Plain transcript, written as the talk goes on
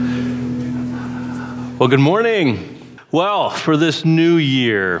Well, good morning. Well, for this new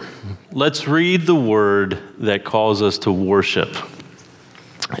year, let's read the word that calls us to worship.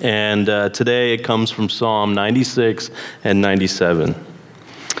 And today it comes from Psalm 96 and 97.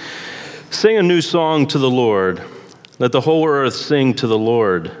 Sing a new song to the Lord. Let the whole earth sing to the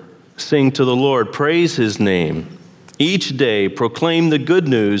Lord. Sing to the Lord, praise his name. Each day proclaim the good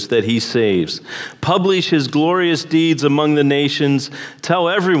news that he saves. Publish his glorious deeds among the nations. Tell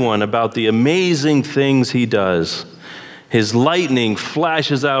everyone about the amazing things he does. His lightning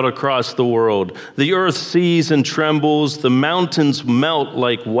flashes out across the world. The earth sees and trembles. The mountains melt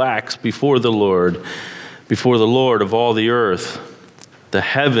like wax before the Lord of all the earth. The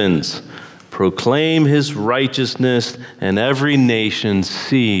heavens proclaim his righteousness, and every nation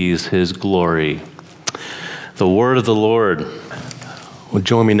sees his glory. The word of the Lord. Well,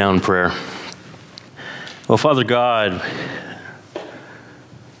 join me now in prayer. Well, Father God,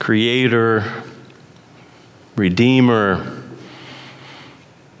 Creator, Redeemer,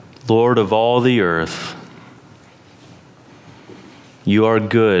 Lord of all the earth, you are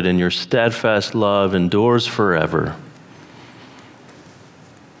good and your steadfast love endures forever.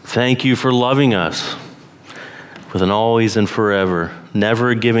 Thank you for loving us with an always and forever,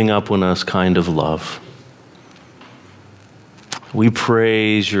 never giving up on us kind of love. We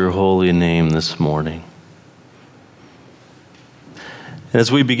praise your holy name this morning. As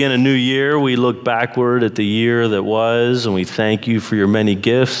we begin a new year, we look backward at the year that was, and we thank you for your many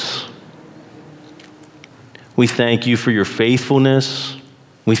gifts. We thank you for your faithfulness.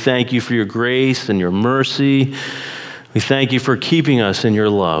 We thank you for your grace and your mercy. We thank you for keeping us in your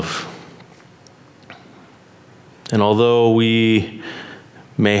love. And although we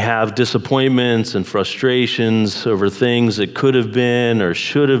may have disappointments and frustrations over things that could have been or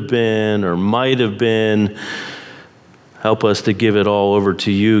should have been or might have been, help us to give it all over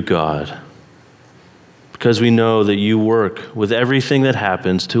to you, God, because we know that you work with everything that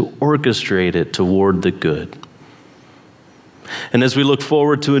happens to orchestrate it toward the good. And as we look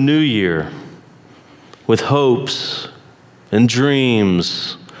forward to a new year with hopes and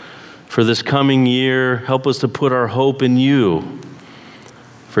dreams for this coming year, help us to put our hope in you.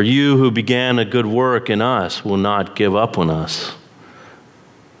 For you who began a good work in us will not give up on us,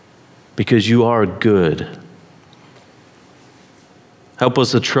 because you are good. Help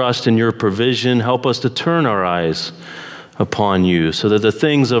us to trust in your provision. Help us to turn our eyes upon you so that the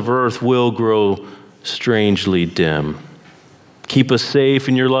things of earth will grow strangely dim. Keep us safe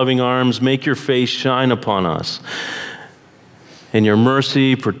in your loving arms. Make your face shine upon us. In your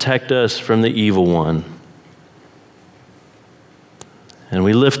mercy, protect us from the evil one. And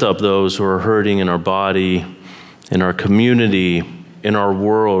we lift up those who are hurting in our body, in our community, in our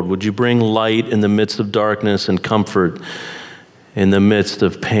world. Would you bring light in the midst of darkness and comfort in the midst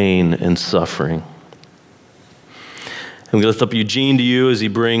of pain and suffering? And we lift up Eugene to you as he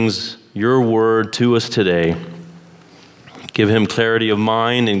brings your word to us today. Give him clarity of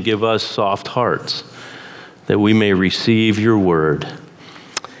mind and give us soft hearts that we may receive your word.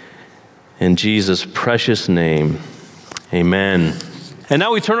 In Jesus' precious name, amen. And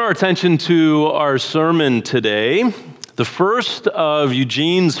now we turn our attention to our sermon today, the first of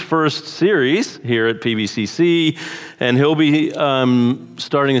Eugene's first series here at PBCC, and he'll be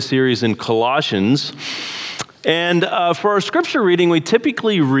starting a series in Colossians. And for our scripture reading, we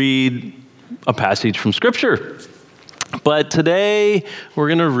typically read a passage from Scripture. But today, we're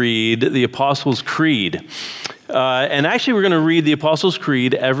going to read the Apostles' Creed. And actually, we're going to read the Apostles'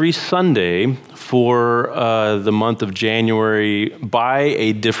 Creed every Sunday for the month of January by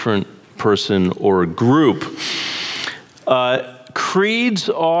a different person or group. Creeds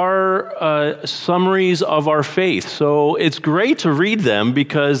are summaries of our faith. So it's great to read them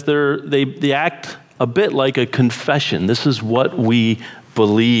because they act a bit like a confession. This is what we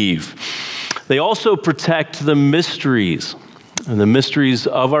believe. They also protect the mysteries, and the mysteries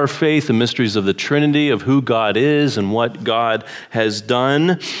of our faith, the mysteries of the Trinity, of who God is and what God has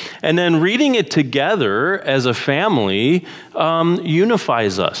done. And then reading it together as a family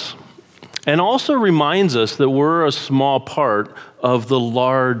unifies us and also reminds us that we're a small part of the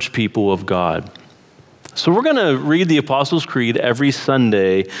large people of God. So we're going to read the Apostles' Creed every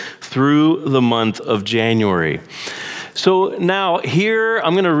Sunday through the month of January. So now here,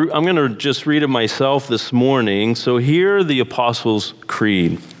 I'm going to just read it myself this morning. So hear the Apostles'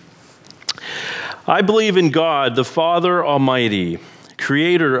 Creed. I believe in God, the Father Almighty,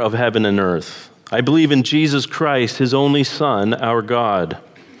 creator of heaven and earth. I believe in Jesus Christ, his only Son, our God.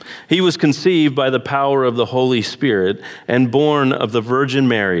 He was conceived by the power of the Holy Spirit and born of the Virgin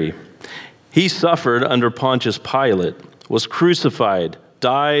Mary. He suffered under Pontius Pilate, was crucified,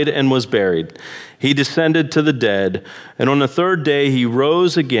 died and was buried. He descended to the dead, and on the third day he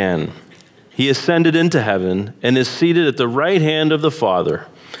rose again. He ascended into heaven and is seated at the right hand of the Father.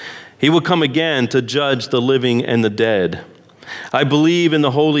 He will come again to judge the living and the dead. I believe in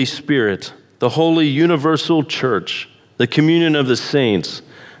the Holy Spirit, the holy universal church, the communion of the saints,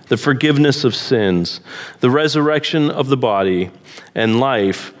 the forgiveness of sins, the resurrection of the body, and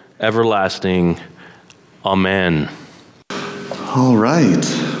life everlasting. Amen. All right.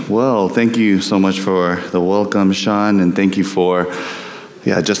 Well, thank you so much for the welcome, Sean, and thank you for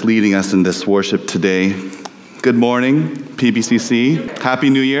just leading us in this worship today. Good morning, PBCC.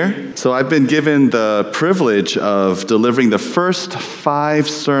 Happy New Year. So I've been given the privilege of delivering the first 5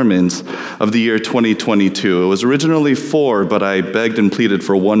 sermons of the year 2022. It was originally 4, but I begged and pleaded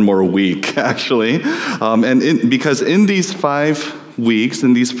for 1 more week, actually. Because in these 5 weeks,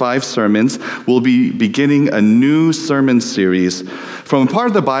 in these 5 sermons, we'll be beginning a new sermon series from a part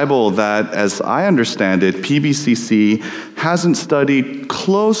of the Bible that, as I understand it, PBCC hasn't studied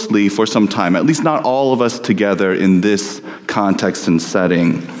closely for some time, at least not all of us together in this context and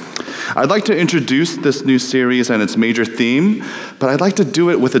setting. I'd like to introduce this new series and its major theme, but I'd like to do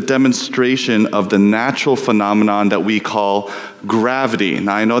it with a demonstration of the natural phenomenon that we call gravity.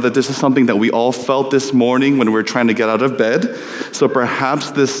 Now, I know that this is something that we all felt this morning when we were trying to get out of bed, so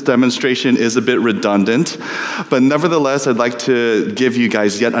perhaps this demonstration is a bit redundant, but nevertheless, I'd like to give you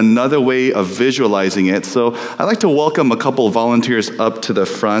guys yet another way of visualizing it. So I'd like to welcome a couple of volunteers up to the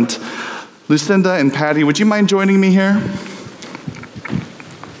front. Lucinda and Patty, would you mind joining me here?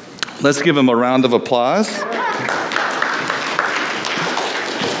 Let's give them a round of applause.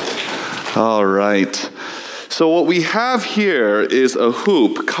 All right. So what we have here is a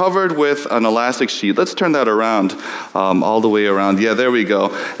hoop covered with an elastic sheet. Let's turn that around, all the way around. Yeah, there we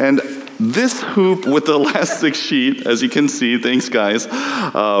go. And this hoop with the elastic sheet, as you can see, thanks guys,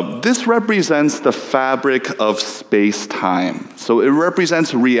 this represents the fabric of space-time. So it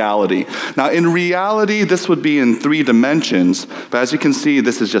represents reality. Now in reality, this would be in 3 dimensions, but as you can see,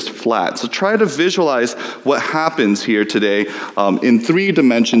 this is just flat. So try to visualize what happens here today in 3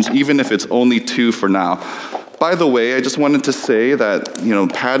 dimensions, even if it's only 2 for now. By the way, I just wanted to say that,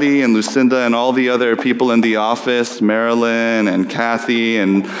 Patty and Lucinda and all the other people in the office, Marilyn and Kathy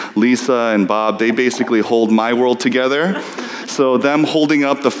and Lisa and Bob, they basically hold my world together. So them holding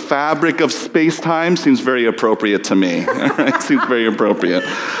up the fabric of space-time seems very appropriate to me. Seems very appropriate.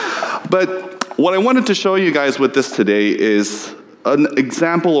 But what I wanted to show you guys with this today is an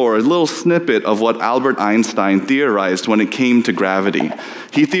example or a little snippet of what Albert Einstein theorized when it came to gravity.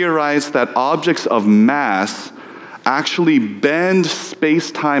 He theorized that objects of mass actually bend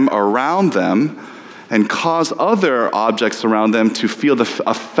space-time around them and cause other objects around them to feel the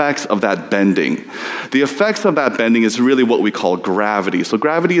effects of that bending. The effects of that bending is really what we call gravity. So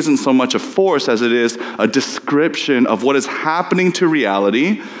gravity isn't so much a force as it is a description of what is happening to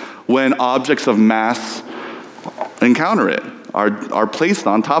reality when objects of mass encounter it, are placed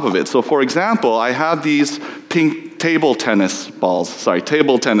on top of it. So for example, I have these pink table tennis balls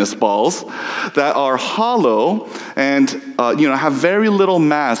that are hollow and have very little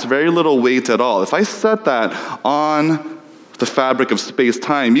mass, very little weight at all. If I set that on the fabric of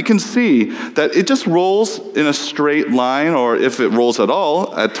space-time, you can see that it just rolls in a straight line, or if it rolls at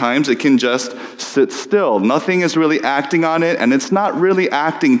all, at times it can just sit still. Nothing is really acting on it, and it's not really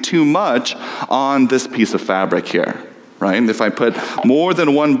acting too much on this piece of fabric here. Right? And if I put more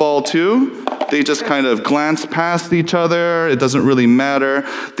than 1 ball too, they just kind of glance past each other. It doesn't really matter.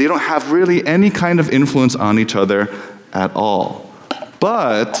 They don't have really any kind of influence on each other at all.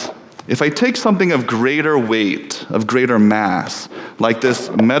 But if I take something of greater weight, of greater mass, like this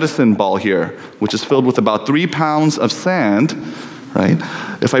medicine ball here, which is filled with about 3 pounds of sand, right?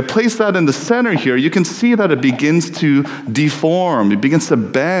 If I place that in the center here, you can see that it begins to deform. It begins to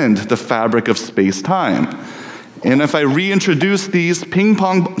bend the fabric of space-time. And if I reintroduce these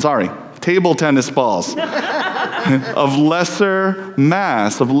table tennis balls of lesser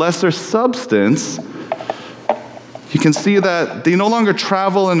mass, of lesser substance, you can see that they no longer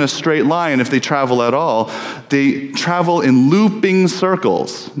travel in a straight line. If they travel at all, they travel in looping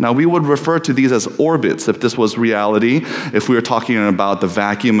circles. Now, we would refer to these as orbits if this was reality, if we were talking about the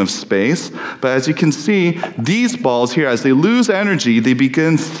vacuum of space. But as you can see, these balls here, as they lose energy, they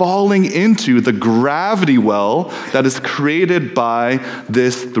begin falling into the gravity well that is created by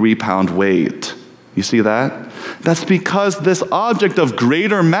this 3-pound weight. You see that? That's because this object of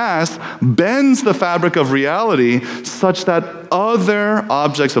greater mass bends the fabric of reality such that other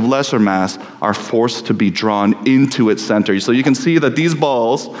objects of lesser mass are forced to be drawn into its center. So you can see that these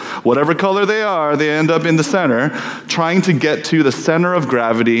balls, whatever color they are, they end up in the center, trying to get to the center of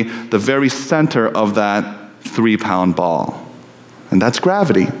gravity, the very center of that 3-pound ball. And that's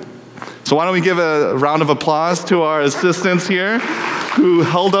gravity. So why don't we give a round of applause to our assistants here who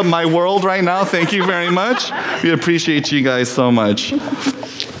held up my world right now. Thank you very much. We appreciate you guys so much.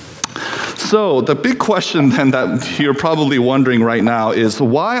 So the big question then that you're probably wondering right now is,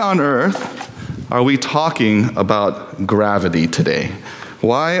 why on earth are we talking about gravity today?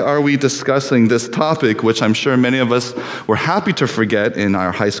 Why are we discussing this topic, which I'm sure many of us were happy to forget in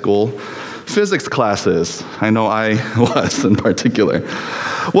our high school physics classes? I know I was in particular.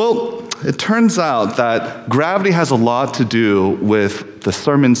 Well, it turns out that gravity has a lot to do with the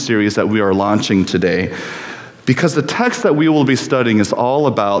sermon series that we are launching today, because the text that we will be studying is all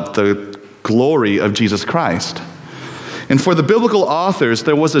about the glory of Jesus Christ. And for the biblical authors,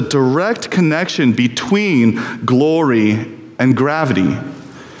 there was a direct connection between glory and gravity.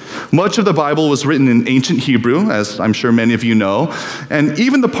 Much of the Bible was written in ancient Hebrew, as I'm sure many of you know, and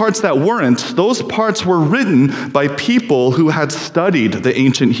even the parts that weren't, those parts were written by people who had studied the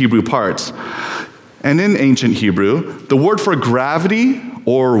ancient Hebrew parts. And in ancient Hebrew, the word for gravity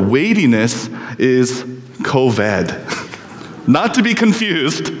or weightiness is koved. Not to be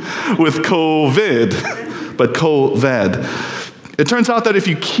confused with COVID, but koved. It turns out that if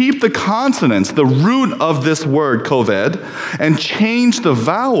you keep the consonants, the root of this word, koved, and change the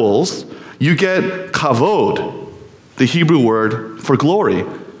vowels, you get kavod, the Hebrew word for glory.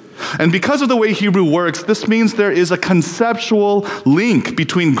 And because of the way Hebrew works, this means there is a conceptual link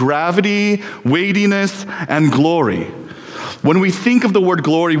between gravity, weightiness, and glory. When we think of the word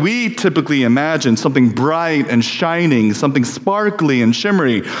glory, we typically imagine something bright and shining, something sparkly and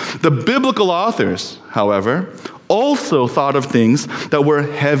shimmery. The biblical authors, however, also thought of things that were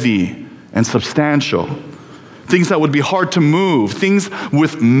heavy and substantial, things that would be hard to move, things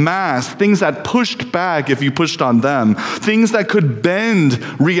with mass, things that pushed back if you pushed on them, things that could bend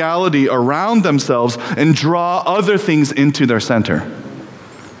reality around themselves and draw other things into their center.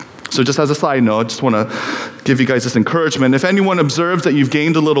 So just as a side note, I just want to give you guys this encouragement. If anyone observes that you've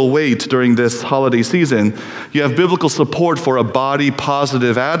gained a little weight during this holiday season, you have biblical support for a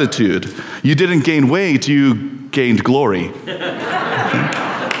body-positive attitude. You didn't gain weight, you gained glory.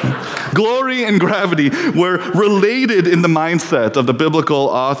 Glory and gravity were related in the mindset of the biblical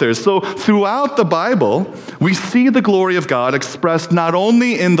authors. So throughout the Bible, we see the glory of God expressed not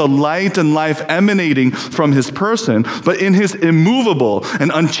only in the light and life emanating from his person, but in his immovable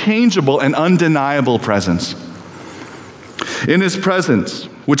and unchangeable and undeniable presence. In his presence,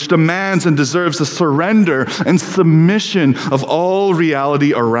 which demands and deserves the surrender and submission of all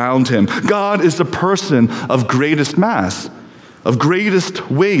reality around him. God is the person of greatest mass, of greatest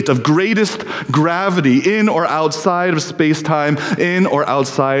weight, of greatest gravity, in or outside of space-time, in or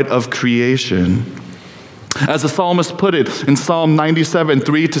outside of creation. As the psalmist put it in Psalm 97,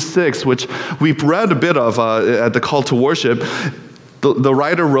 3-6, which we've read a bit of at the call to worship, the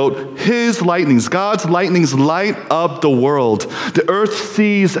writer wrote, his lightnings, God's lightnings light up the world. The earth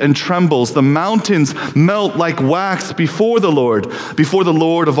sees and trembles. The mountains melt like wax before the Lord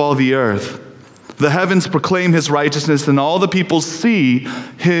of all the earth. The heavens proclaim his righteousness, and all the people see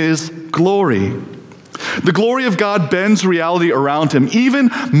his glory. The glory of God bends reality around him. Even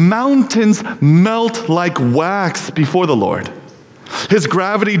mountains melt like wax before the Lord. His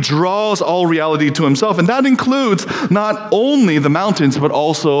gravity draws all reality to himself, and that includes not only the mountains, but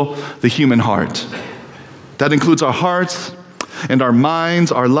also the human heart. That includes our hearts and our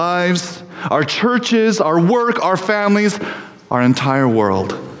minds, our lives, our churches, our work, our families, our entire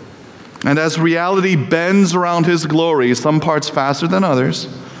world. And as reality bends around his glory, some parts faster than others,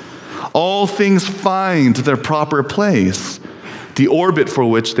 all things find their proper place, the orbit for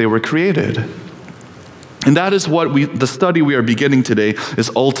which they were created. And that is what the study we are beginning today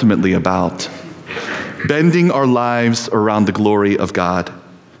is ultimately about. Bending our lives around the glory of God.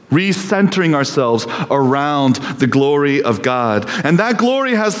 Recentering ourselves around the glory of God. And that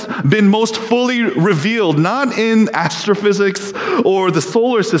glory has been most fully revealed, not in astrophysics or the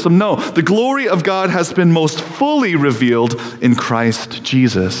solar system. No, the glory of God has been most fully revealed in Christ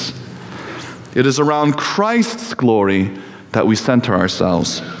Jesus. It is around Christ's glory that we center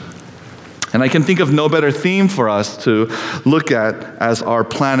ourselves. And I can think of no better theme for us to look at as our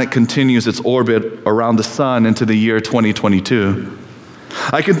planet continues its orbit around the sun into the year 2022.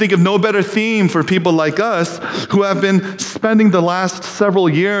 I can think of no better theme for people like us who have been spending the last several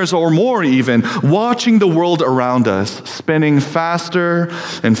years or more even watching the world around us spinning faster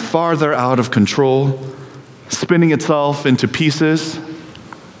and farther out of control, spinning itself into pieces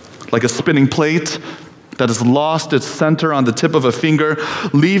like a spinning plate that has lost its center on the tip of a finger,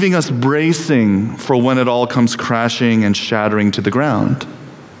 leaving us bracing for when it all comes crashing and shattering to the ground.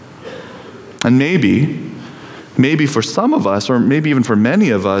 And maybe for some of us, or maybe even for many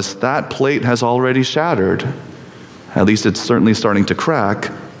of us, that plate has already shattered. At least it's certainly starting to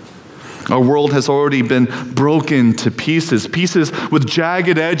crack. Our world has already been broken to pieces with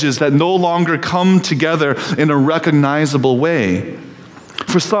jagged edges that no longer come together in a recognizable way.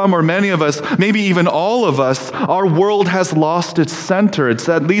 For some or many of us, maybe even all of us, our world has lost its center. It's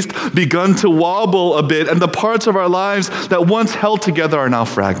at least begun to wobble a bit, and the parts of our lives that once held together are now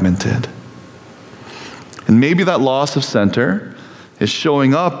fragmented. And maybe that loss of center is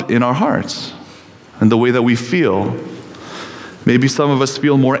showing up in our hearts and the way that we feel. Maybe some of us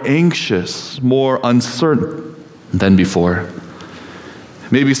feel more anxious, more uncertain than before.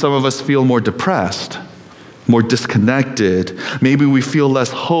 Maybe some of us feel more depressed, more disconnected. Maybe we feel less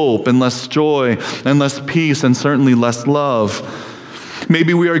hope and less joy and less peace and certainly less love.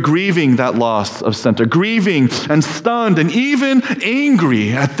 Maybe we are grieving that loss of center, grieving and stunned and even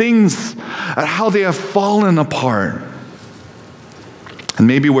angry at things, at how they have fallen apart. And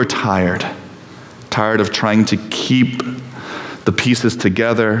maybe we're tired of trying to keep the pieces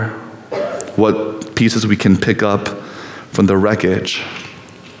together, what pieces we can pick up from the wreckage.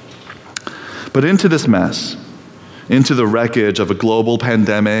 But into this mess, into the wreckage of a global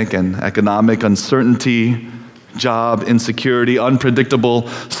pandemic and economic uncertainty, job insecurity, unpredictable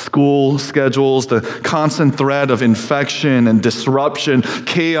school schedules, the constant threat of infection and disruption,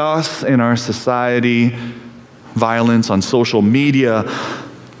 chaos in our society, violence on social media,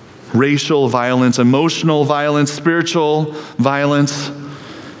 racial violence, emotional violence, spiritual violence.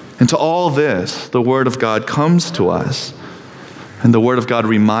 And to all this, the Word of God comes to us. And the Word of God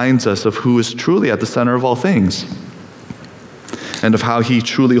reminds us of who is truly at the center of all things and of how He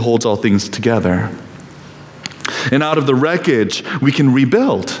truly holds all things together. And out of the wreckage, we can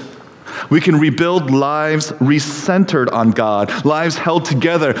rebuild. We can rebuild lives recentered on God, lives held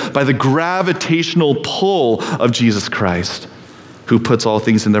together by the gravitational pull of Jesus Christ, who puts all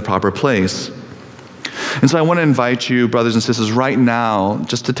things in their proper place. And so I want to invite you, brothers and sisters, right now,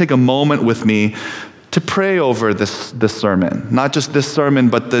 just to take a moment with me to pray over this sermon. Not just this sermon,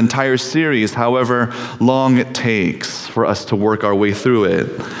 but the entire series, however long it takes for us to work our way through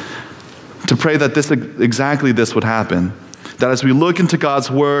it. To pray that exactly this would happen. That as we look into God's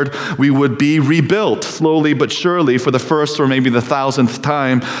Word, we would be rebuilt slowly but surely for the first or maybe the 1,000th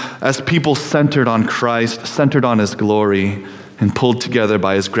time as people centered on Christ, centered on His glory, and pulled together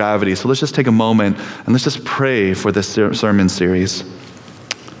by His gravity. So let's just take a moment and let's just pray for this sermon series.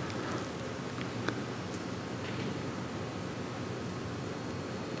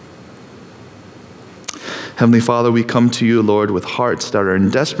 Heavenly Father, we come to you, Lord, with hearts that are in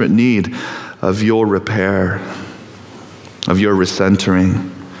desperate need of your repair, of your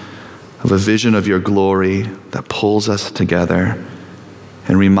recentering, of a vision of your glory that pulls us together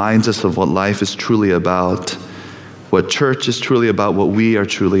and reminds us of what life is truly about, what church is truly about, what we are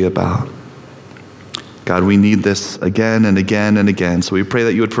truly about. God, we need this again and again and again. So we pray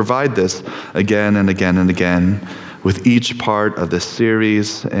that you would provide this again and again and again with each part of this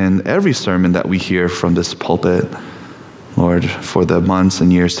series and every sermon that we hear from this pulpit, Lord, for the months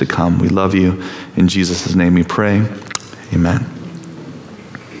and years to come. We love you. In Jesus' name we pray. Amen.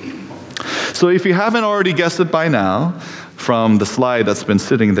 So if you haven't already guessed it by now, from the slide that's been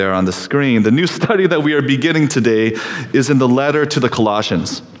sitting there on the screen, the new study that we are beginning today is in the letter to the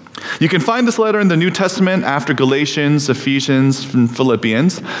Colossians. You can find this letter in the New Testament after Galatians, Ephesians, and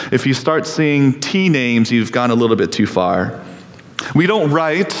Philippians. If you start seeing T names, you've gone a little bit too far. We don't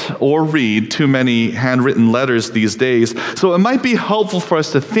write or read too many handwritten letters these days, so it might be helpful for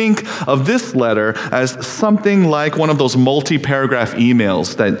us to think of this letter as something like one of those multi-paragraph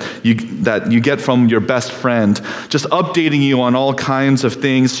emails that you get from your best friend, just updating you on all kinds of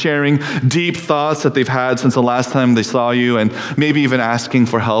things, sharing deep thoughts that they've had since the last time they saw you, and maybe even asking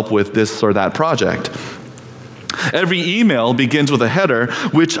for help with this or that project. Every email begins with a header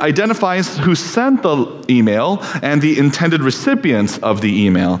which identifies who sent the email and the intended recipients of the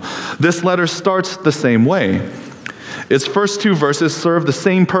email. This letter starts the same way. Its first two verses serve the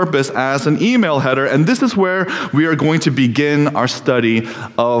same purpose as an email header, and this is where we are going to begin our study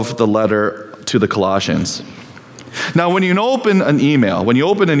of the letter to the Colossians. Now, when you open an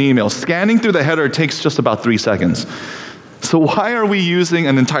email, scanning through the header takes just about 3 seconds. So why are we using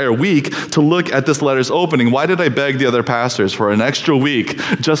an entire week to look at this letter's opening? Why did I beg the other pastors for an extra week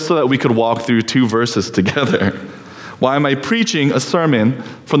just so that we could walk through 2 verses together? Why am I preaching a sermon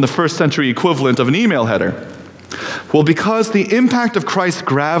from the first century equivalent of an email header? Well, because the impact of Christ's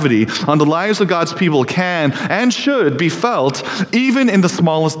gravity on the lives of God's people can and should be felt even in the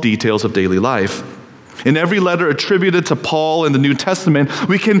smallest details of daily life. In every letter attributed to Paul in the New Testament,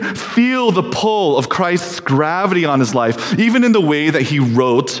 we can feel the pull of Christ's gravity on his life, even in the way that he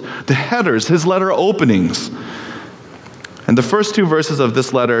wrote the headers, his letter openings. And the first 2 verses of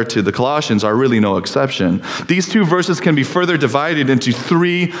this letter to the Colossians are really no exception. These 2 verses can be further divided into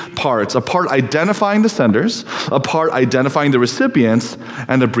 3 parts: a part identifying the senders, a part identifying the recipients,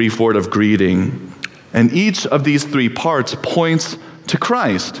 and a brief word of greeting. And each of these 3 parts points to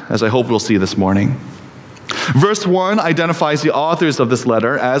Christ, as I hope we'll see this morning. Verse 1 identifies the authors of this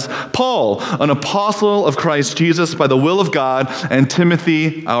letter as Paul, an apostle of Christ Jesus by the will of God, and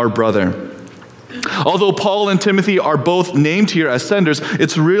Timothy, our brother. Although Paul and Timothy are both named here as senders,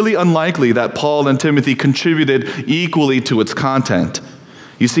 it's really unlikely that Paul and Timothy contributed equally to its content.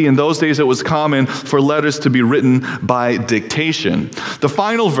 You see, in those days it was common for letters to be written by dictation. The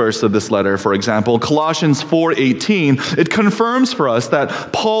final verse of this letter, for example, Colossians 4:18, it confirms for us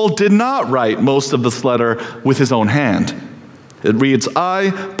that Paul did not write most of this letter with his own hand. It reads,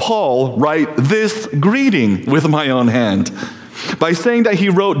 "I, Paul, write this greeting with my own hand." By saying that he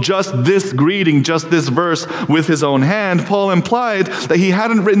wrote just this greeting, just this verse with his own hand, Paul implied that he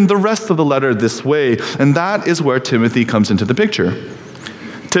hadn't written the rest of the letter this way, and that is where Timothy comes into the picture.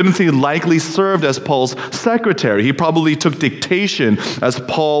 Timothy likely served as Paul's secretary. He probably took dictation as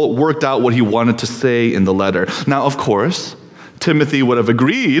Paul worked out what he wanted to say in the letter. Now, of course, Timothy would have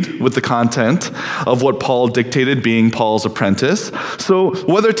agreed with the content of what Paul dictated, being Paul's apprentice. So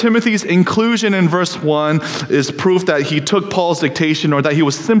whether Timothy's inclusion in verse 1 is proof that he took Paul's dictation or that he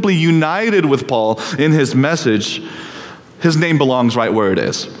was simply united with Paul in his message, his name belongs right where it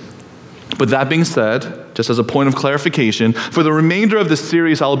is. But that being said, just as a point of clarification, for the remainder of this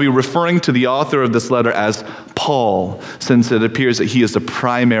series, I'll be referring to the author of this letter as Paul, since it appears that he is the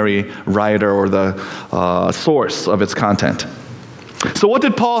primary writer or the source of its content. So what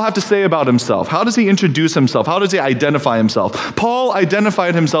did Paul have to say about himself? How does he introduce himself? How does he identify himself? Paul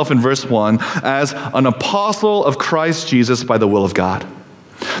identified himself in verse 1 as an apostle of Christ Jesus by the will of God.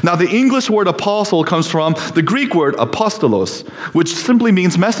 Now, the English word apostle comes from the Greek word apostolos, which simply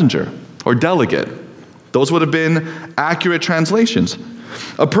means messenger or delegate. Those would have been accurate translations.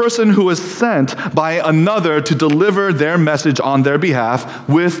 A person who is sent by another to deliver their message on their behalf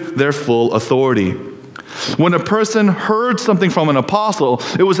with their full authority. When a person heard something from an apostle,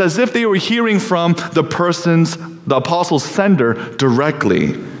 it was as if they were hearing from the apostle's sender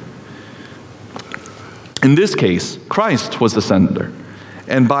directly. In this case, Christ was the sender.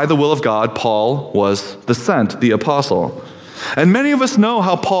 And by the will of God, Paul was the sent, the apostle. And many of us know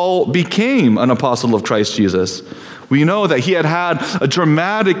how Paul became an apostle of Christ Jesus. We know that he had had a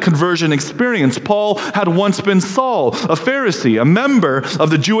dramatic conversion experience. Paul had once been Saul, a Pharisee, a member of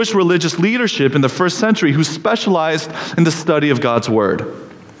the Jewish religious leadership in the first century who specialized in the study of God's word.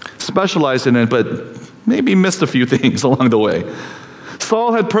 Specialized in it, but maybe missed a few things along the way.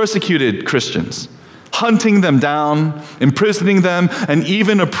 Saul had persecuted Christians, hunting them down, imprisoning them, and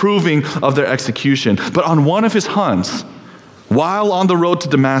even approving of their execution. But on one of his hunts, while on the road to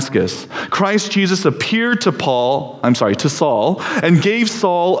Damascus, Christ Jesus appeared to Saul, and gave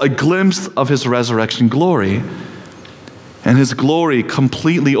Saul a glimpse of his resurrection glory. And his glory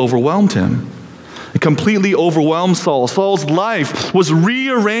completely overwhelmed him. It completely overwhelmed Saul. Saul's life was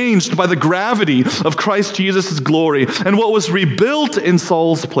rearranged by the gravity of Christ Jesus' glory. And what was rebuilt in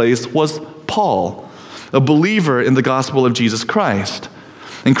Saul's place was Paul, a believer in the gospel of Jesus Christ.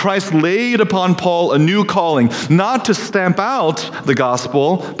 And Christ laid upon Paul a new calling, not to stamp out the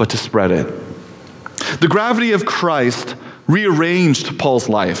gospel, but to spread it. The gravity of Christ rearranged Paul's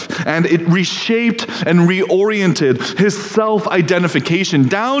life, and it reshaped and reoriented his self-identification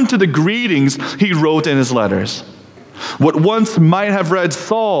down to the greetings he wrote in his letters. What once might have read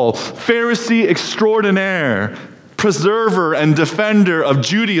Saul, Pharisee extraordinaire, preserver and defender of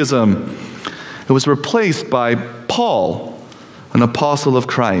Judaism, it was replaced by Paul, an apostle of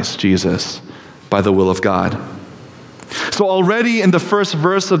Christ Jesus by the will of God. So already in the first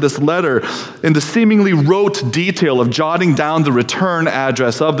verse of this letter, in the seemingly rote detail of jotting down the return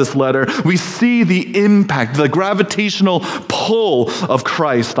address of this letter, we see the impact, the gravitational pull of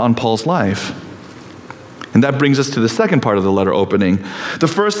Christ on Paul's life. And that brings us to the second part of the letter opening. The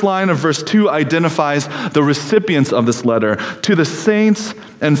first line of verse 2 identifies the recipients of this letter to the saints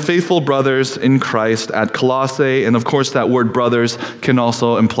and faithful brothers in Christ at Colossae. And of course, that word brothers can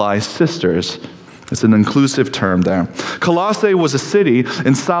also imply sisters. It's an inclusive term there. Colossae was a city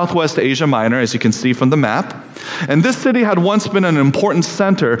in southwest Asia Minor, as you can see from the map. And this city had once been an important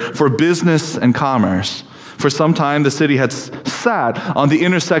center for business and commerce. For some time, the city had sat on the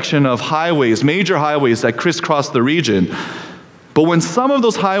intersection of highways, major highways that crisscrossed the region. But when some of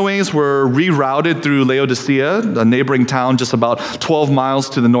those highways were rerouted through Laodicea, a neighboring town just about 12 miles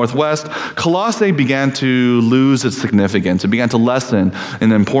to the northwest, Colossae began to lose its significance. It began to lessen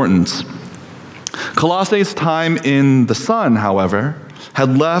in importance. Colossae's time in the sun, however,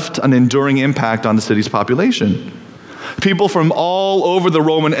 had left an enduring impact on the city's population. People from all over the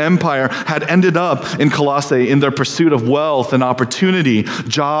Roman Empire had ended up in Colossae in their pursuit of wealth and opportunity,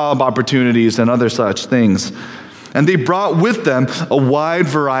 job opportunities, and other such things. And they brought with them a wide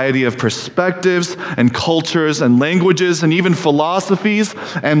variety of perspectives and cultures and languages and even philosophies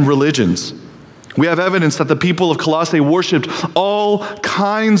and religions. We have evidence that the people of Colossae worshipped all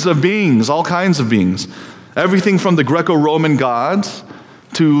kinds of beings. Everything from the Greco-Roman gods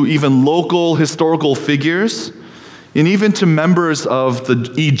to even local historical figures, and even to members of the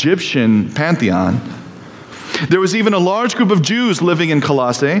Egyptian pantheon. There was even a large group of Jews living in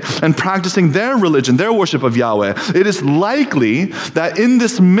Colossae and practicing their religion, their worship of Yahweh. It is likely that in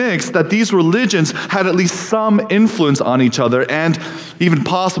this mix that these religions had at least some influence on each other, and even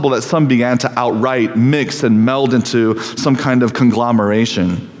possible that some began to outright mix and meld into some kind of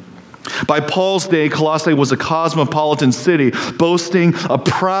conglomeration. By Paul's day, Colossae was a cosmopolitan city boasting a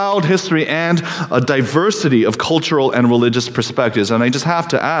proud history and a diversity of cultural and religious perspectives. And I just have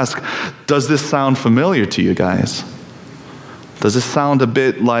to ask, does this sound familiar to you guys? Does this sound a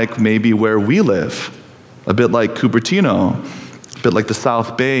bit like maybe where we live? A bit like Cupertino? A bit like the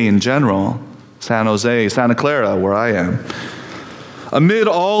South Bay in general? San Jose, Santa Clara, where I am? Amid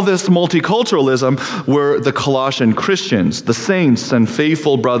all this multiculturalism were the Colossian Christians, the saints and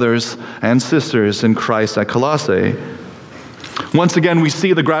faithful brothers and sisters in Christ at Colossae. Once again, we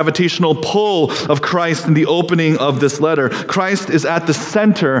see the gravitational pull of Christ in the opening of this letter. Christ is at the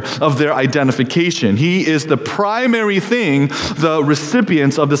center of their identification. He is the primary thing the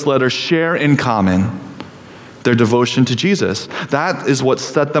recipients of this letter share in common: their devotion to Jesus. That is what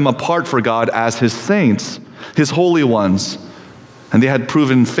set them apart for God as His saints, His holy ones. And they had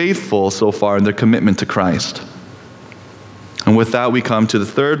proven faithful so far in their commitment to Christ. And with that, we come to the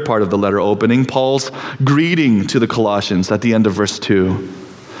third part of the letter opening, Paul's greeting to the Colossians at the end of verse 2.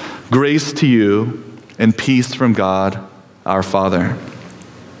 Grace to you and peace from God, our Father.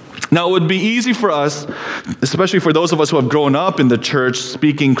 Now, it would be easy for us, especially for those of us who have grown up in the church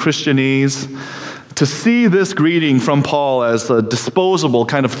speaking Christianese, to see this greeting from Paul as a disposable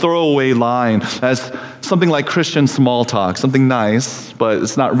kind of throwaway line, as something like Christian small talk, something nice, but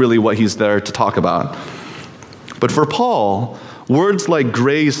it's not really what he's there to talk about. But for Paul, words like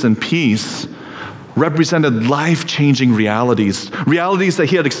grace and peace represented life-changing realities that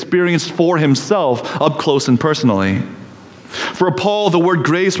he had experienced for himself up close and personally. For Paul, the word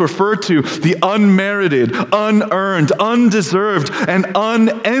grace referred to the unmerited, unearned, undeserved, and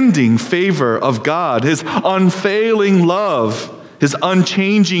unending favor of God, His unfailing love, His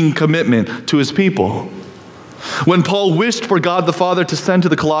unchanging commitment to His people. When Paul wished for God the Father to send to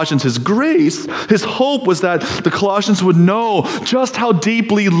the Colossians His grace, his hope was that the Colossians would know just how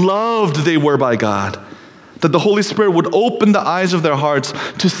deeply loved they were by God, that the Holy Spirit would open the eyes of their hearts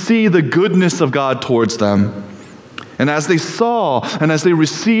to see the goodness of God towards them. And as they saw and as they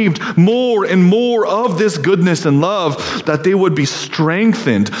received more and more of this goodness and love, that they would be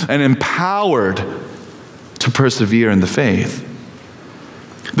strengthened and empowered to persevere in the faith.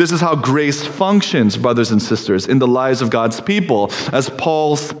 This is how grace functions, brothers and sisters, in the lives of God's people, as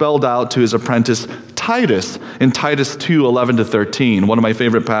Paul spelled out to his apprentice Titus in Titus 2:11-13, one of my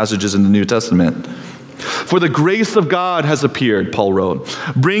favorite passages in the New Testament. For the grace of God has appeared, Paul wrote,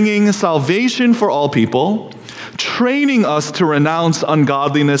 bringing salvation for all people, training us to renounce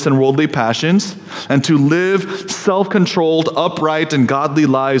ungodliness and worldly passions, and to live self-controlled, upright, and godly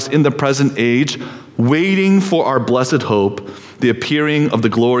lives in the present age, waiting for our blessed hope, the appearing of the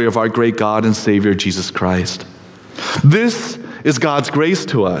glory of our great God and Savior, Jesus Christ. This is God's grace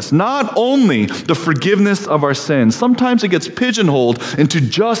to us. Not only the forgiveness of our sins. Sometimes it gets pigeonholed into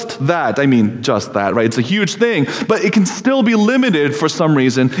just that. I mean, just that, right? It's a huge thing, but it can still be limited for some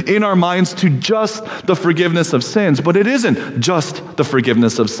reason in our minds to just the forgiveness of sins. But it isn't just the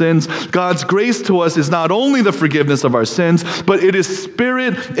forgiveness of sins. God's grace to us is not only the forgiveness of our sins, but it is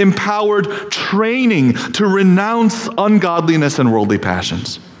Spirit-empowered training to renounce ungodliness and worldly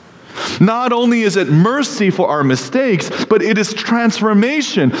passions. Not only is it mercy for our mistakes, but it is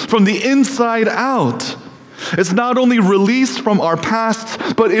transformation from the inside out. It's not only release from our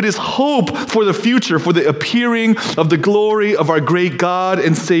pasts, but it is hope for the future, for the appearing of the glory of our great God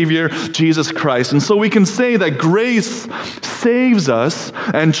and Savior, Jesus Christ. And so we can say that grace saves us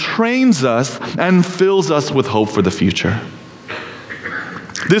and trains us and fills us with hope for the future.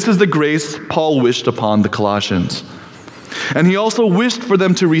 This is the grace Paul wished upon the Colossians. And he also wished for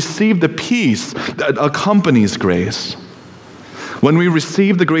them to receive the peace that accompanies grace. When we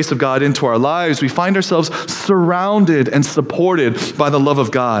receive the grace of God into our lives, we find ourselves surrounded and supported by the love of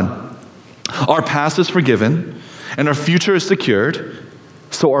God. Our past is forgiven, and our future is secured,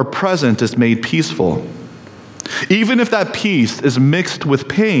 so our present is made peaceful. Even if that peace is mixed with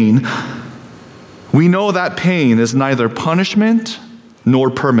pain, we know that pain is neither punishment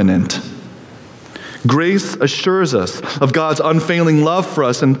nor permanent. Grace assures us of God's unfailing love for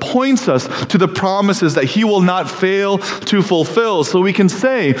us and points us to the promises that He will not fail to fulfill. So we can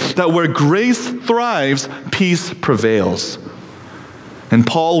say that where grace thrives, peace prevails. And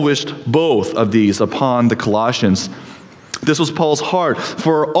Paul wished both of these upon the Colossians. This was Paul's heart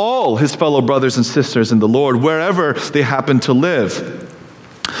for all his fellow brothers and sisters in the Lord, wherever they happened to live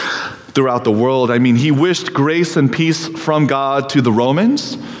throughout the world. I mean, he wished grace and peace from God to the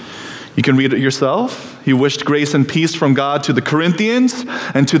Romans. You can read it yourself. He wished grace and peace from God to the Corinthians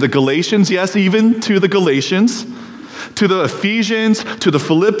and to the Galatians. Yes, even to the Galatians. To the Ephesians, to the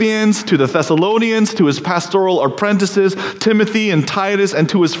Philippians, to the Thessalonians, to his pastoral apprentices, Timothy and Titus, and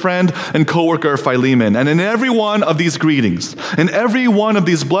to his friend and co-worker Philemon. And in every one of these greetings, in every one of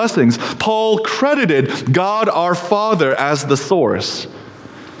these blessings, Paul credited God our Father as the source.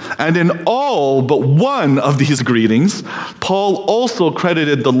 And in all but one of these greetings, Paul also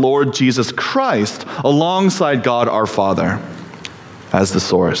credited the Lord Jesus Christ alongside God our Father as the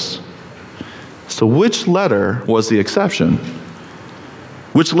source. So which letter was the exception?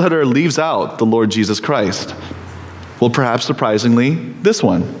 Which letter leaves out the Lord Jesus Christ? Well, perhaps surprisingly, this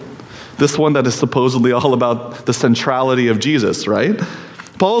one. This one that is supposedly all about the centrality of Jesus, right?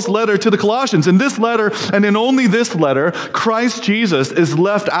 Paul's letter to the Colossians. In this letter, and in only this letter, Christ Jesus is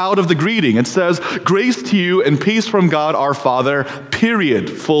left out of the greeting. It says, grace to you and peace from God our Father,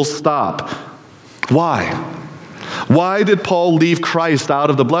 period, full stop. Why? Why did Paul leave Christ out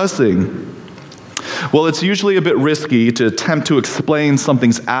of the blessing? Well, it's usually a bit risky to attempt to explain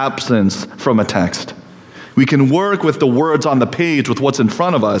something's absence from a text. We can work with the words on the page, with what's in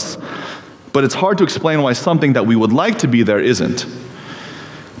front of us, but it's hard to explain why something that we would like to be there isn't.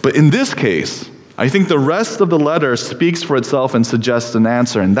 But in this case, I think the rest of the letter speaks for itself and suggests an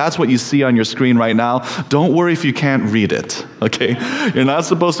answer, and that's what you see on your screen right now. Don't worry if you can't read it, okay? You're not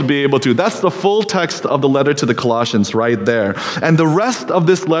supposed to be able to. That's the full text of the letter to the Colossians right there. And the rest of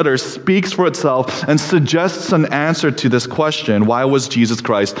this letter speaks for itself and suggests an answer to this question: why was Jesus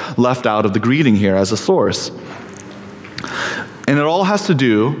Christ left out of the greeting here as a source? And it all has to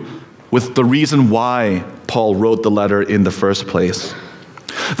do with the reason why Paul wrote the letter in the first place.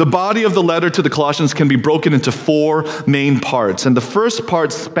 The body of the letter to the Colossians can be broken into four main parts. And the first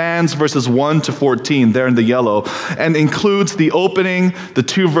part spans verses 1 to 14, there in the yellow, and includes the opening, the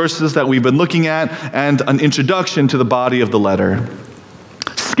two verses that we've been looking at, and an introduction to the body of the letter.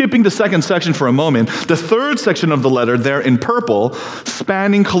 Skipping the second section for a moment, the third section of the letter, there in purple,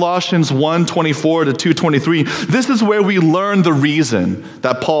 spanning Colossians 1:24 to 2:23, this is where we learn the reason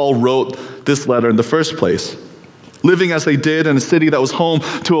that Paul wrote this letter in the first place. Living as they did in a city that was home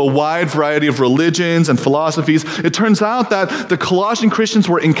to a wide variety of religions and philosophies, it turns out that the Colossian Christians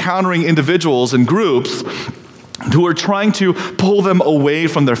were encountering individuals and groups who were trying to pull them away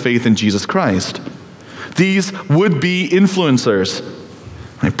from their faith in Jesus Christ. These would-be influencers.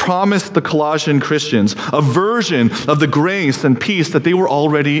 They promised the Colossian Christians a version of the grace and peace that they were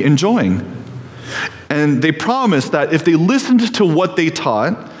already enjoying. And they promised that if they listened to what they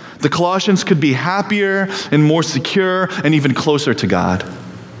taught, the Colossians could be happier and more secure and even closer to God.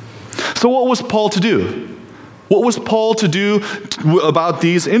 So what was Paul to do? What was Paul to do about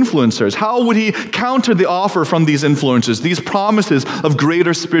these influencers? How would he counter the offer from these influencers, these promises of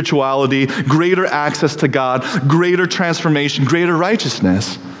greater spirituality, greater access to God, greater transformation, greater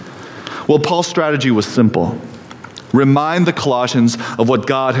righteousness? Well, Paul's strategy was simple. Remind the Colossians of what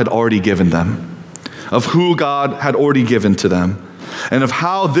God had already given them, of who God had already given to them, and of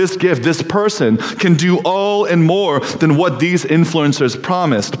how this gift, this person, can do all and more than what these influencers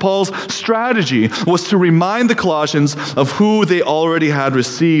promised. Paul's strategy was to remind the Colossians of who they already had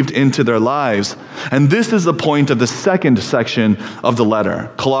received into their lives. And this is the point of the second section of the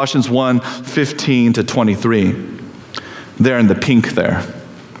letter, Colossians 1:15 to 23. There in the pink there.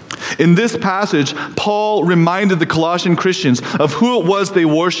 In this passage, Paul reminded the Colossian Christians of who it was they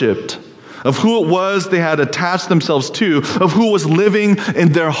worshiped, of who it was they had attached themselves to, of who was living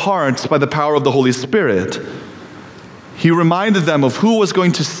in their hearts by the power of the Holy Spirit. He reminded them of who was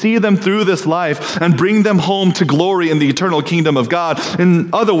going to see them through this life and bring them home to glory in the eternal kingdom of God. In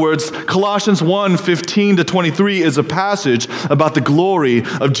other words, Colossians 1:15 to 23 is a passage about the glory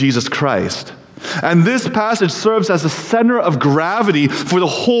of Jesus Christ. And this passage serves as a center of gravity for the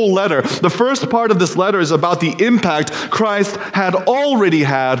whole letter. The first part of this letter is about the impact Christ had already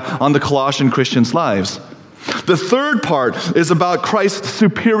had on the Colossian Christians' lives. The third part is about Christ's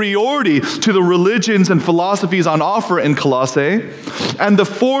superiority to the religions and philosophies on offer in Colossae. And the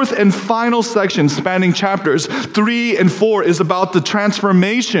fourth and final section, spanning chapters 3 and 4, is about the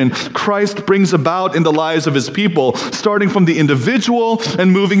transformation Christ brings about in the lives of his people, starting from the individual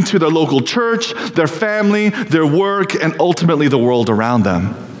and moving to their local church, their family, their work, and ultimately the world around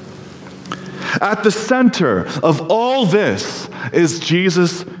them. At the center of all this is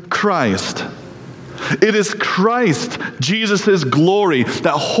Jesus Christ. It is Christ, Jesus' glory,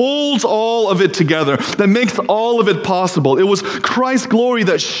 that holds all of it together, that makes all of it possible. It was Christ's glory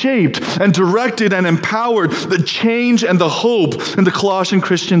that shaped and directed and empowered the change and the hope in the Colossian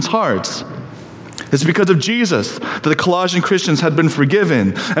Christians' hearts. It's because of Jesus that the Colossian Christians had been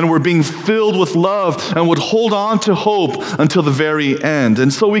forgiven and were being filled with love and would hold on to hope until the very end.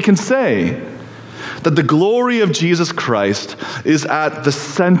 And so we can say that the glory of Jesus Christ is at the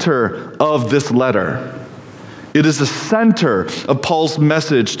center of this letter. It is the center of Paul's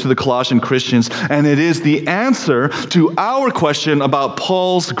message to the Colossian Christians, and it is the answer to our question about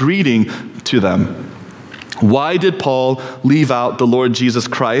Paul's greeting to them. Why did Paul leave out the Lord Jesus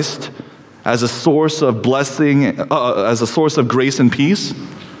Christ as a source of blessing, as a source of grace and peace?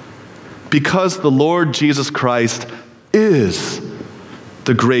 Because the Lord Jesus Christ is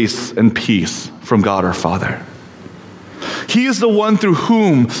the grace and peace from God our Father. He is the one through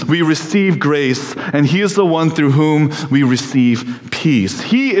whom we receive grace, and he is the one through whom we receive peace.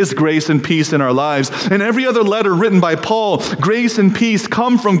 He is grace and peace in our lives. In every other letter written by Paul, grace and peace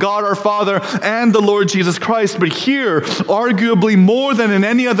come from God our Father and the Lord Jesus Christ. But here, arguably more than in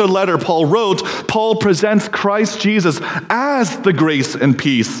any other letter Paul wrote, Paul presents Christ Jesus as the grace and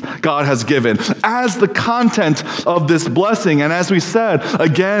peace God has given, as the content of this blessing. And as we said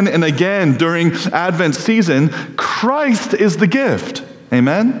again and again during Advent season, Christ is the gift.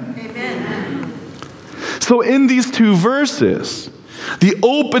 Amen? Amen. So in these two verses, the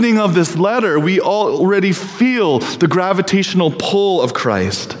opening of this letter, we already feel the gravitational pull of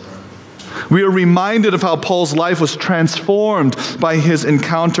Christ. We are reminded of how Paul's life was transformed by his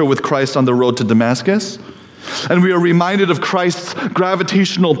encounter with Christ on the road to Damascus. And we are reminded of Christ's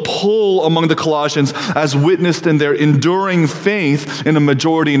gravitational pull among the Colossians as witnessed in their enduring faith in a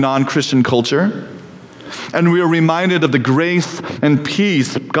majority non-Christian culture. And we are reminded of the grace and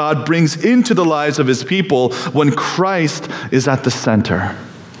peace God brings into the lives of his people when Christ is at the center.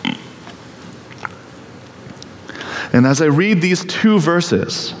 And as I read these two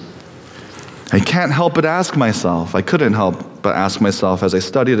verses, I can't help but ask myself, I couldn't help but ask myself as I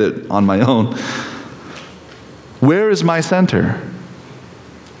studied it on my own, where is my center?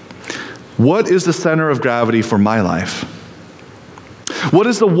 What is the center of gravity for my life? What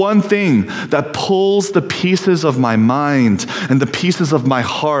is the one thing that pulls the pieces of my mind and the pieces of my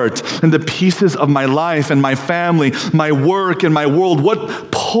heart and the pieces of my life and my family, my work and my world?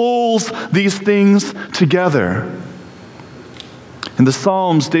 What pulls these things together? In the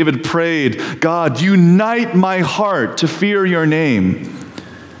Psalms, David prayed, God, unite my heart to fear your name,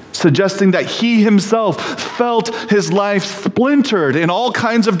 suggesting that he himself felt his life splintered in all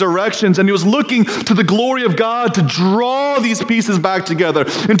kinds of directions, and he was looking to the glory of God to draw these pieces back together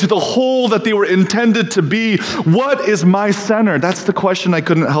into the whole that they were intended to be. What is my center? That's the question I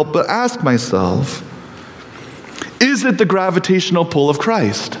couldn't help but ask myself. Is it the gravitational pull of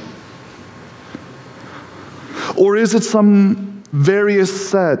Christ? Or is it some various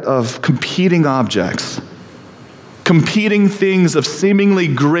set of competing objects? Competing things of seemingly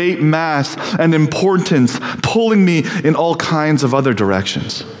great mass and importance, pulling me in all kinds of other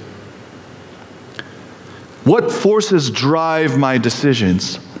directions. What forces drive my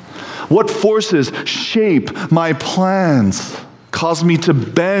decisions? What forces shape my plans, cause me to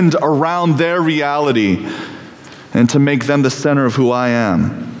bend around their reality and to make them the center of who I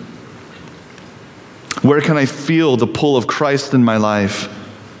am? Where can I feel the pull of Christ in my life?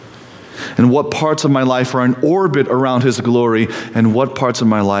 And what parts of my life are in orbit around His glory, and what parts of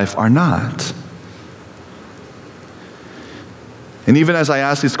my life are not? And even as I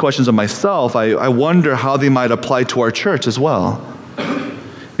ask these questions of myself, I wonder how they might apply to our church as well.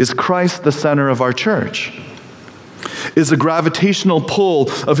 Is Christ the center of our church? Is the gravitational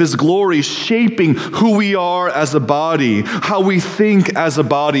pull of His glory shaping who we are as a body, how we think as a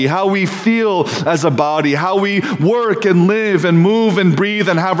body, how we feel as a body, how we work and live and move and breathe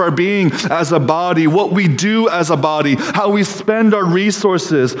and have our being as a body, what we do as a body, how we spend our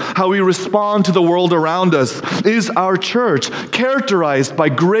resources, how we respond to the world around us? Is our church characterized by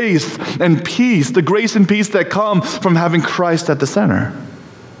grace and peace, the grace and peace that come from having Christ at the center?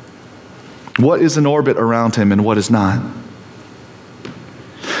 What is in orbit around Him and what is not?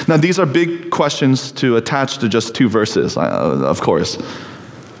 Now, these are big questions to attach to just 2 verses, of course.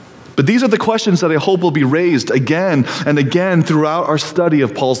 But these are the questions that I hope will be raised again and again throughout our study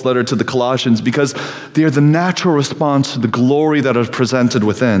of Paul's letter to the Colossians, because they are the natural response to the glory that is presented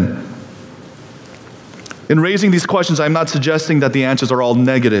within. In raising these questions, I'm not suggesting that the answers are all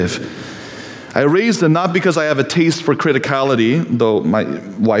negative. I raise them not because I have a taste for criticality, though my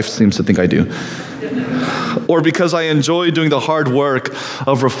wife seems to think I do, or because I enjoy doing the hard work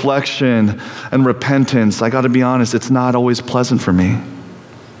of reflection and repentance. I got to be honest, it's not always pleasant for me.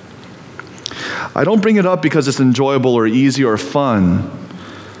 I don't bring it up because it's enjoyable or easy or fun,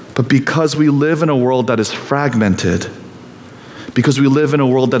 but because we live in a world that is fragmented, because we live in a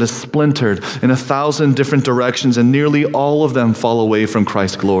world that is splintered in 1,000 different directions, and nearly all of them fall away from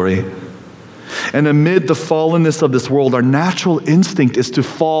Christ's glory. And amid the fallenness of this world, our natural instinct is to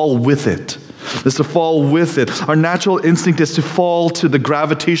fall with it. Our natural instinct is to fall to the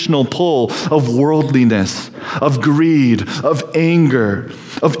gravitational pull of worldliness, of greed, of anger,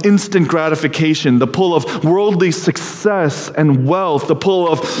 of instant gratification, the pull of worldly success and wealth, the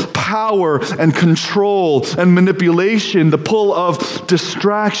pull of power and control and manipulation, the pull of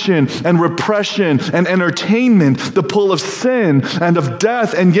distraction and repression and entertainment, the pull of sin and of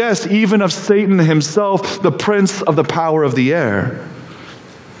death, and yes, even of Satan himself, the prince of the power of the air.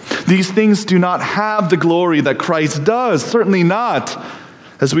 These things do not have the glory that Christ does, certainly not,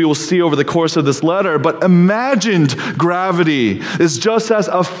 as we will see over the course of this letter. But imagined gravity is just as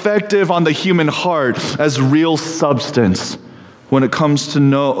effective on the human heart as real substance when it comes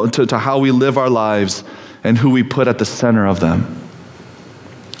to how we live our lives and who we put at the center of them.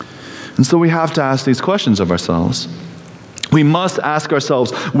 And so we have to ask these questions of ourselves. We must ask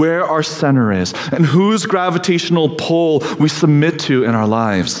ourselves where our center is and whose gravitational pull we submit to in our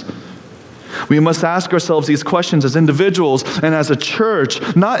lives. We must ask ourselves these questions as individuals and as a church,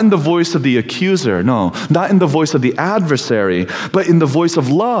 not in the voice of the accuser, no, not in the voice of the adversary, but in the voice of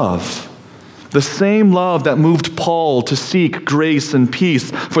love. The same love that moved Paul to seek grace and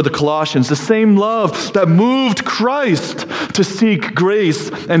peace for the Colossians, the same love that moved Christ to seek grace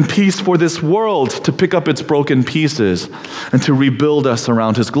and peace for this world, to pick up its broken pieces and to rebuild us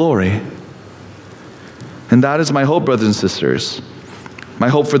around His glory. And that is my hope, brothers and sisters. My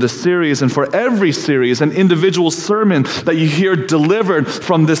hope for this series and for every series and individual sermon that you hear delivered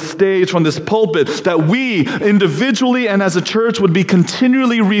from this stage, from this pulpit, that we individually and as a church would be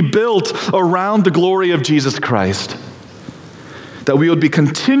continually rebuilt around the glory of Jesus Christ. That we would be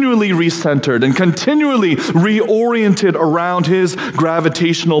continually recentered and continually reoriented around His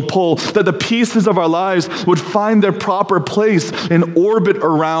gravitational pull. That the pieces of our lives would find their proper place in orbit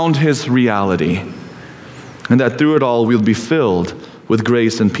around His reality. And that through it all we'll be filled with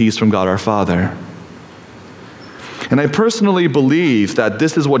grace and peace from God our Father. And I personally believe that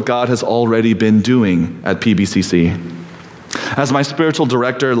this is what God has already been doing at PBCC. As my spiritual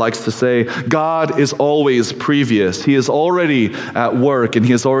director likes to say, God is always previous. He is already at work, and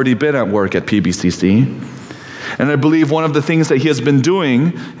He has already been at work at PBCC. And I believe one of the things that He has been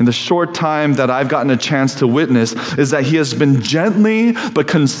doing in the short time that I've gotten a chance to witness is that He has been gently but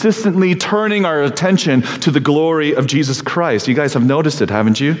consistently turning our attention to the glory of Jesus Christ. You guys have noticed it,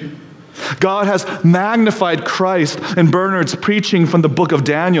 haven't you? God has magnified Christ in Bernard's preaching from the book of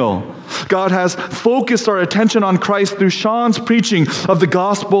Daniel. God has focused our attention on Christ through Sean's preaching of the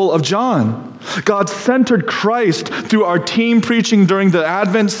Gospel of John. God centered Christ through our team preaching during the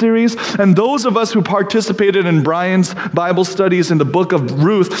Advent series, and those of us who participated in Brian's Bible studies in the book of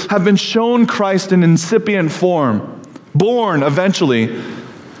Ruth have been shown Christ in incipient form, born eventually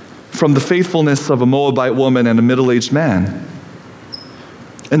from the faithfulness of a Moabite woman and a middle-aged man.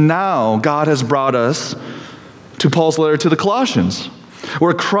 And now God has brought us to Paul's letter to the Colossians,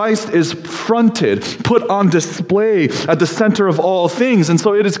 where Christ is fronted, put on display at the center of all things. And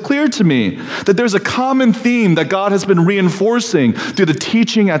so it is clear to me that there's a common theme that God has been reinforcing through the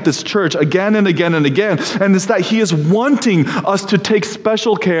teaching at this church again and again and again. And it's that he is wanting us to take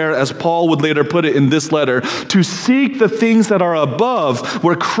special care, as Paul would later put it in this letter, to seek the things that are above,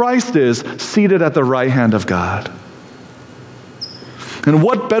 where Christ is seated at the right hand of God. And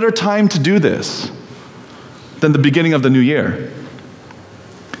what better time to do this than the beginning of the new year?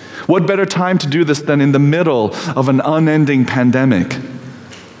 What better time to do this than in the middle of an unending pandemic?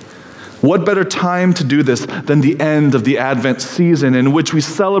 What better time to do this than the end of the Advent season, in which we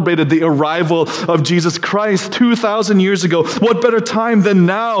celebrated the arrival of Jesus Christ 2,000 years ago? What better time than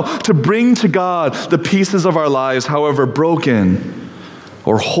now to bring to God the pieces of our lives, however broken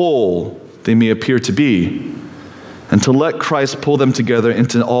or whole they may appear to be, and to let Christ pull them together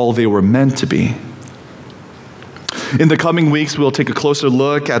into all they were meant to be? In the coming weeks, we'll take a closer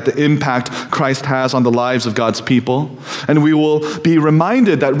look at the impact Christ has on the lives of God's people. And we will be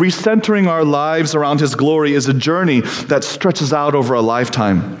reminded that recentering our lives around his glory is a journey that stretches out over a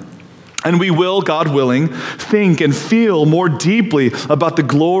lifetime. And we will, God willing, think and feel more deeply about the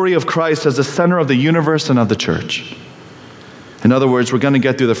glory of Christ as the center of the universe and of the church. In other words, we're going to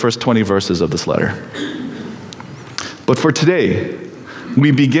get through the first 20 verses of this letter. But for today,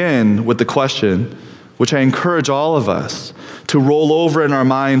 we begin with the question, which I encourage all of us to roll over in our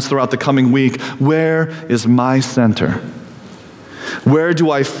minds throughout the coming week: where is my center? Where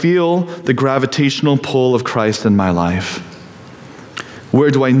do I feel the gravitational pull of Christ in my life? Where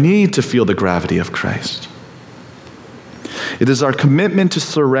do I need to feel the gravity of Christ? It is our commitment to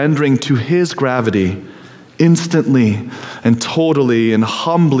surrendering to his gravity instantly and totally and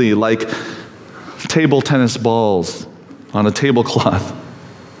humbly, like table tennis balls on a tablecloth.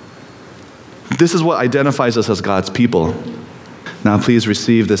 This is what identifies us as God's people. Now please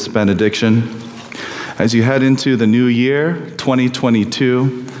receive this benediction. As you head into the new year,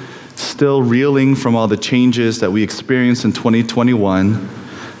 2022, still reeling from all the changes that we experienced in 2021,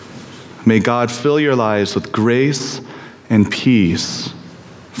 may God fill your lives with grace and peace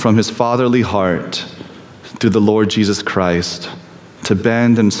from his fatherly heart through the Lord Jesus Christ, to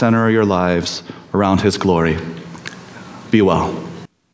bend and center your lives around his glory. Be well.